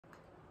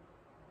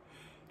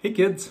Hey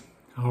kids,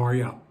 how are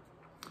ya?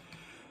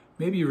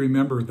 Maybe you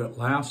remember that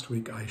last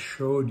week I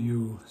showed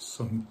you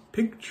some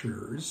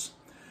pictures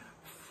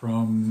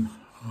from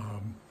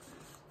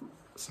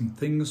some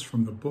things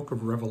from the book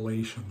of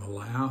Revelation, the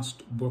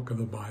last book of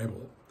the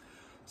Bible.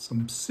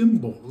 Some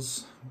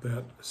symbols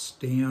that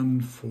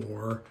stand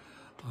for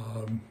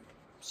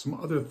some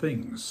other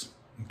things,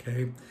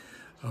 okay?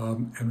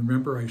 And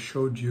remember I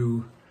showed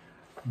you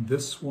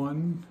this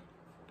one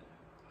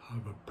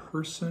of a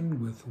person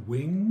with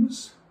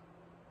wings.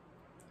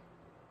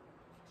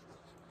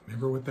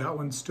 Remember what that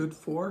one stood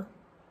for?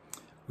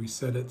 We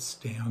said it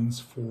stands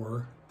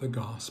for the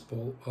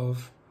Gospel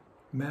of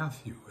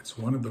Matthew. It's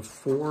one of the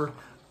 4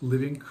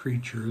 living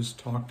creatures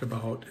talked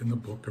about in the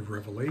book of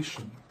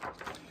Revelation.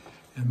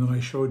 And then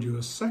I showed you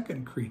a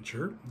second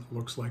creature that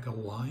looks like a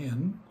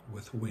lion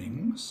with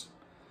wings.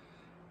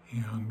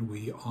 And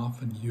we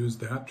often use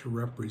that to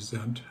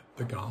represent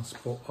the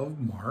Gospel of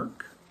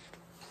Mark.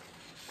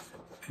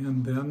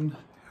 And then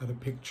had a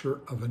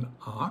picture of an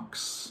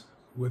ox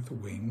with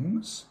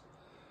wings.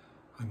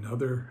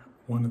 Another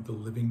one of the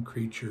living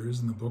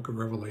creatures in the book of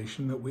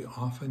Revelation that we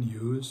often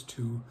use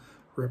to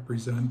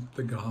represent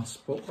the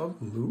Gospel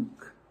of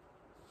Luke.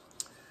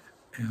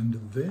 And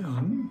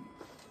then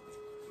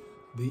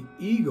the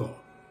eagle,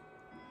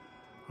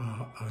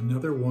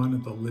 another one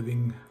of the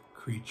living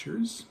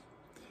creatures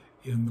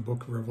in the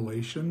book of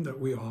Revelation that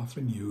we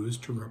often use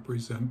to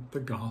represent the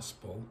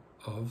Gospel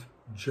of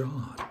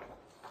John.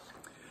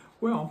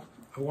 Well,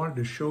 I wanted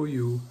to show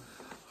you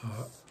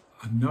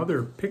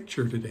another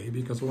picture today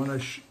because I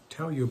want to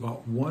tell you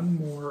about one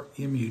more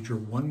image or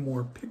one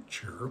more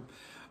picture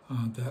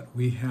that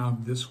we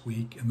have this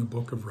week in the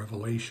book of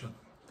Revelation.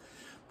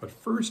 But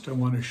first I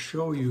want to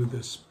show you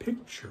this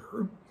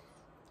picture.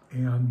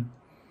 And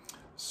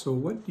so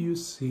what do you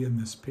see in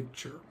this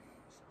picture?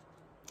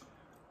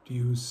 Do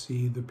you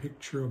see the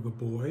picture of a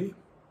boy?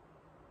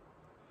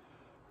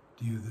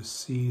 Do you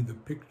see the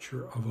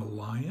picture of a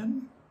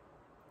lion?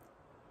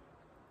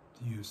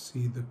 Do you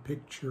see the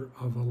picture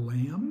of a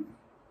lamb?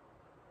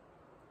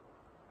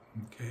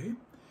 Okay.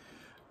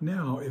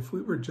 Now, if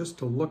we were just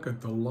to look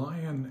at the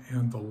lion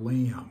and the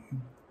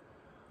lamb,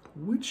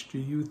 which do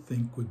you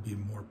think would be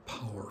more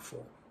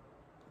powerful?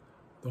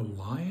 The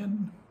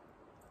lion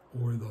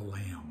or the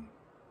lamb?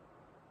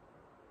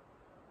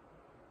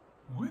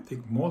 Well, I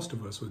think most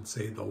of us would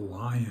say the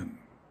lion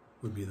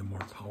would be the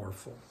more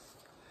powerful.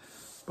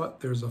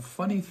 But there's a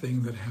funny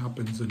thing that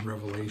happens in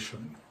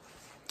Revelation.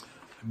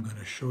 I'm going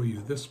to show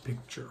you this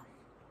picture.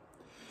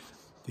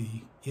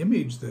 The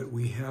image that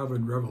we have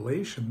in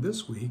Revelation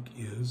this week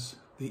is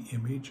the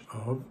image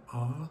of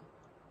a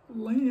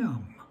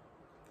lamb.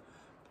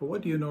 But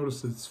what do you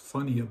notice that's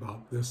funny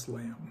about this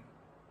lamb?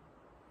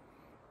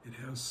 It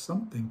has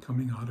something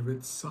coming out of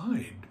its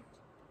side.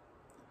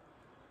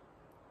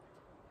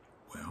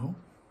 Well,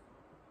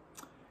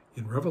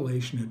 in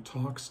Revelation it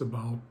talks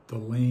about the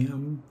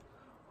lamb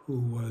who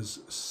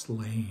was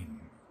slain.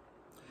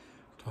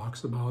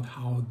 Talks about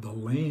how the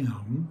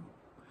lamb,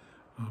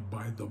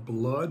 by the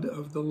blood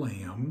of the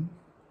lamb,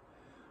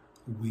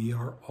 we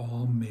are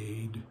all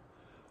made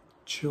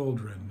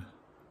children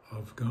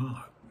of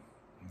God.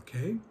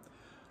 Okay?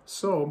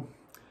 So,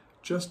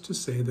 just to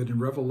say that in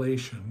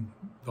Revelation,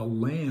 the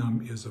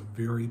lamb is a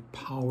very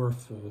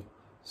powerful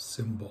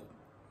symbol.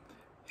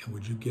 And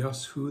would you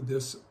guess who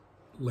this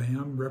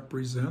lamb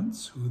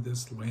represents? Who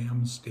this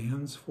lamb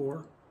stands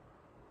for?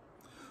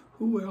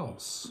 Who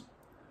else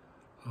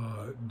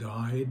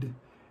died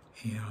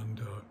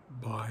and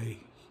by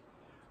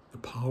the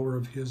power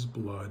of his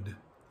blood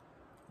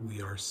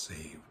we are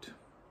saved?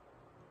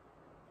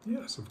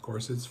 Yes, of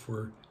course, it's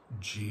for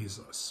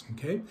Jesus.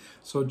 Okay,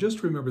 so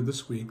just remember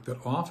this week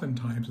that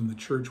oftentimes in the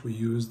church we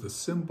use the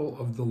symbol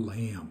of the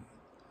lamb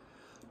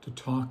to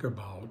talk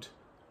about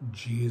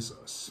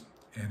Jesus.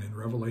 And in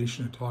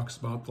Revelation it talks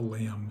about the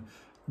lamb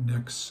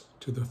next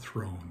to the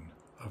throne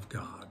of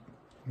God.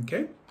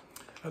 Okay,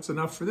 that's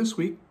enough for this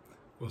week.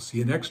 We'll see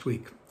you next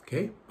week.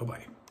 Okay,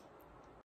 bye-bye.